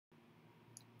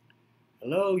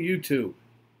Hello, YouTube.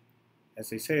 As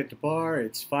they say at the bar,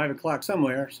 it's 5 o'clock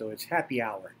somewhere, so it's happy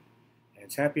hour. And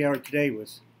it's happy hour today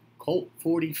with Colt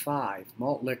 45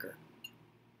 malt liquor.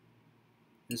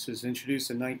 This was introduced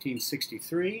in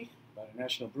 1963 by the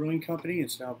National Brewing Company.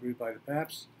 It's now brewed by the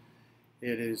Paps.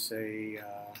 It is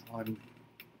on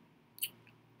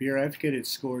Beer Advocate,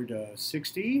 it's scored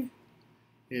 60.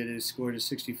 It is scored a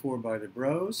 64 by the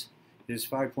Bros. It is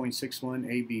 5.61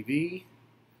 ABV,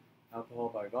 alcohol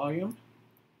by volume.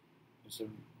 It's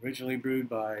originally brewed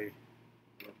by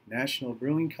National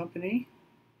Brewing Company,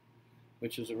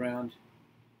 which is around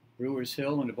Brewers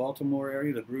Hill in the Baltimore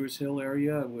area. The Brewers Hill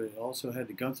area, we also had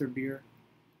the Gunther Beer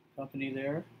Company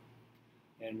there.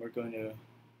 And we're going to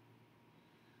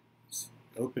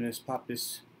open this, pop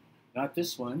this, not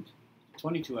this one,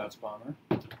 22-ounce bomber,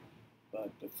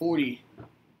 but the 40-ounce.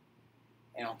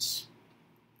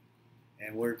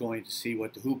 And we're going to see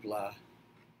what the hoopla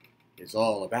is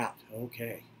all about.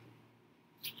 Okay.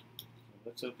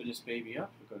 Let's open this baby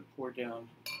up. We're going to pour down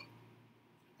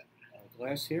a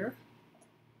glass here.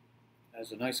 It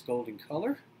has a nice golden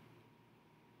color.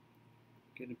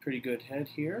 Getting a pretty good head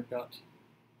here, about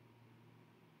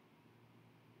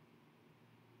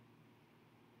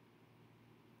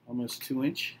almost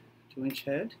 2-inch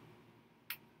head.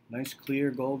 Nice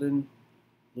clear golden,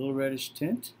 little reddish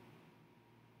tint.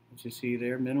 As you see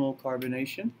there, minimal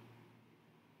carbonation.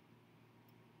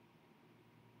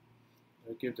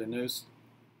 I'll give the nose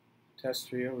test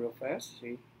here real fast.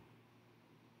 See?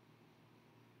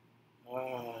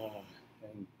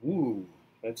 And ooh,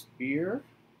 that's beer.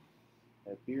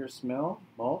 That beer smell,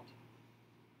 malt,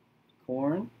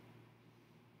 corn,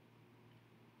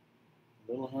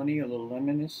 a little honey, a little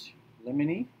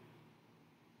lemony.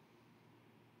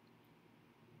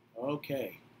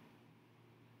 Okay.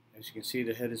 As you can see,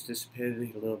 the head has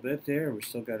dissipated a little bit there. We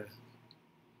still got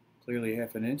clearly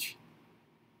half an inch.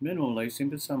 Minimal lacing,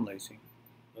 but some lacing.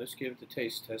 Let's give it the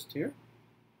taste test here.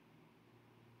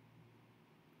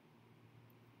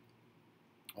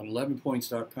 On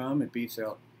 11points.com, it beats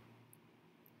out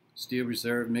Steel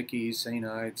Reserve, Mickey's, St.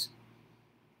 Ides,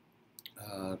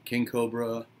 King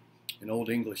Cobra, and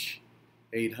Old English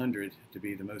 800 to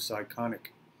be the most iconic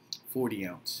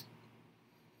 40-ounce.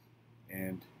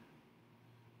 And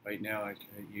right now,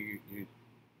 you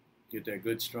get that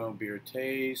good strong beer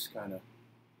taste, kind of.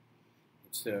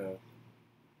 It's a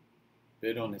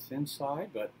bit on the thin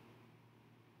side, but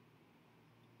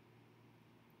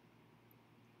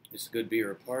it's a good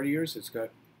beer. Partiers,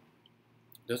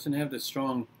 doesn't have the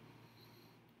strong,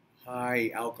 high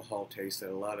alcohol taste that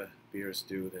a lot of beers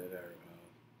do that are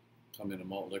come in a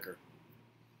malt liquor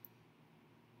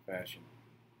fashion.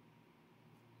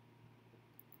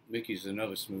 Mickey's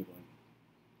another smooth one.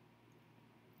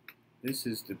 This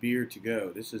is the beer to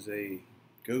go. This is a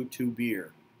go-to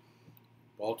beer.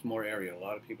 Baltimore area. A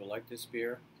lot of people like this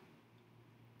beer.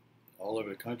 All over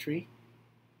the country.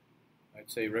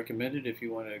 I'd say recommend it if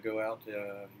you want to go out,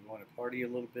 you want to party a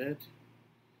little bit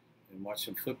and watch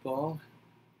some football,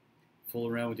 fool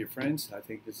around with your friends. I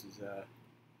think this is,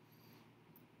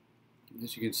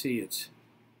 as you can see, it's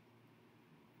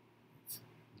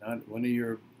not one of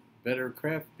your better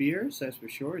craft beers, that's for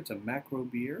sure. It's a macro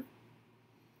beer,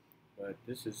 but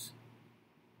this is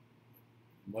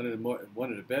one of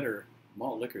the better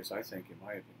malt liquors, I think, in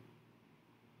my opinion.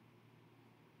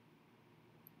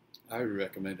 I would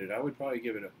recommend it. I would probably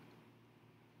give it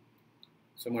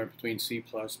somewhere between C+,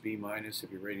 B- if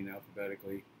you're rating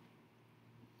alphabetically.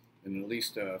 And at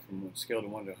least from a scale of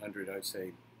 1 to 100, I'd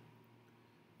say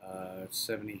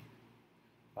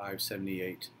 75,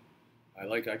 78.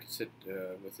 I could sit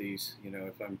with these,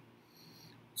 if I'm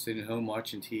sitting at home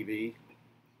watching TV.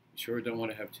 Sure don't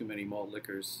want to have too many malt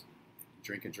liquors.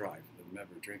 Drink and drive.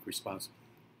 Remember, drink responsibly.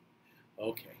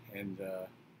 Okay, and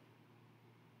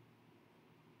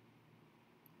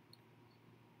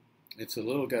it's got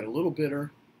a little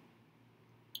bitter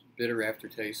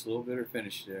aftertaste, a little bitter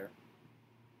finish there.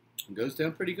 It goes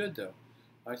down pretty good though.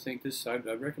 I think this. I'd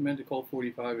recommend the Colt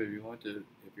 45 if you want to.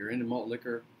 If you're in the malt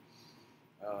liquor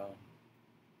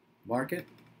market,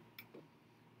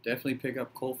 definitely pick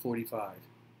up Colt 45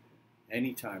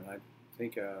 anytime. I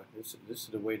think this is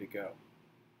the way to go.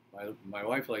 My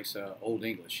wife likes Old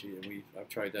English. I've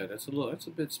tried that. That's a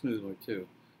bit smoother too.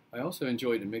 I also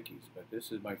enjoy the Mickey's, but this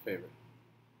is my favorite.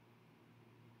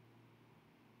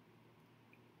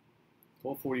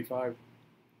 Colt 45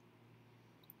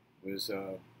 was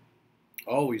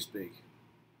always big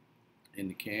in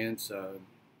the cans,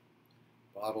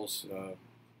 bottles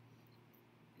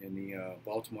in the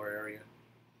Baltimore area,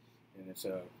 and it's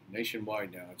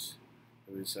nationwide now.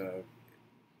 It was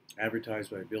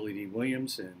advertised by Billy D.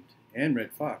 Williams, and and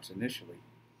Red Fox initially.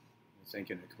 I was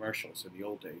thinking of commercials in the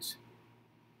old days.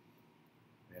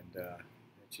 And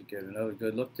let you get another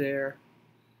good look there.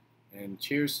 And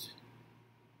cheers,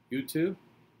 YouTube.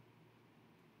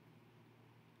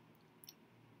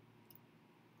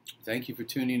 Thank you for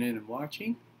tuning in and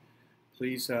watching.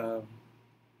 Please,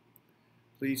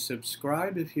 please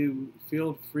subscribe if you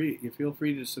feel free. You feel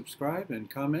free to subscribe and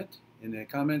comment in the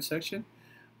comment section.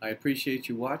 I appreciate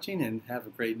you watching, and have a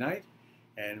great night.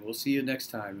 And we'll see you next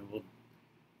time.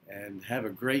 And have a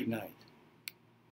great night.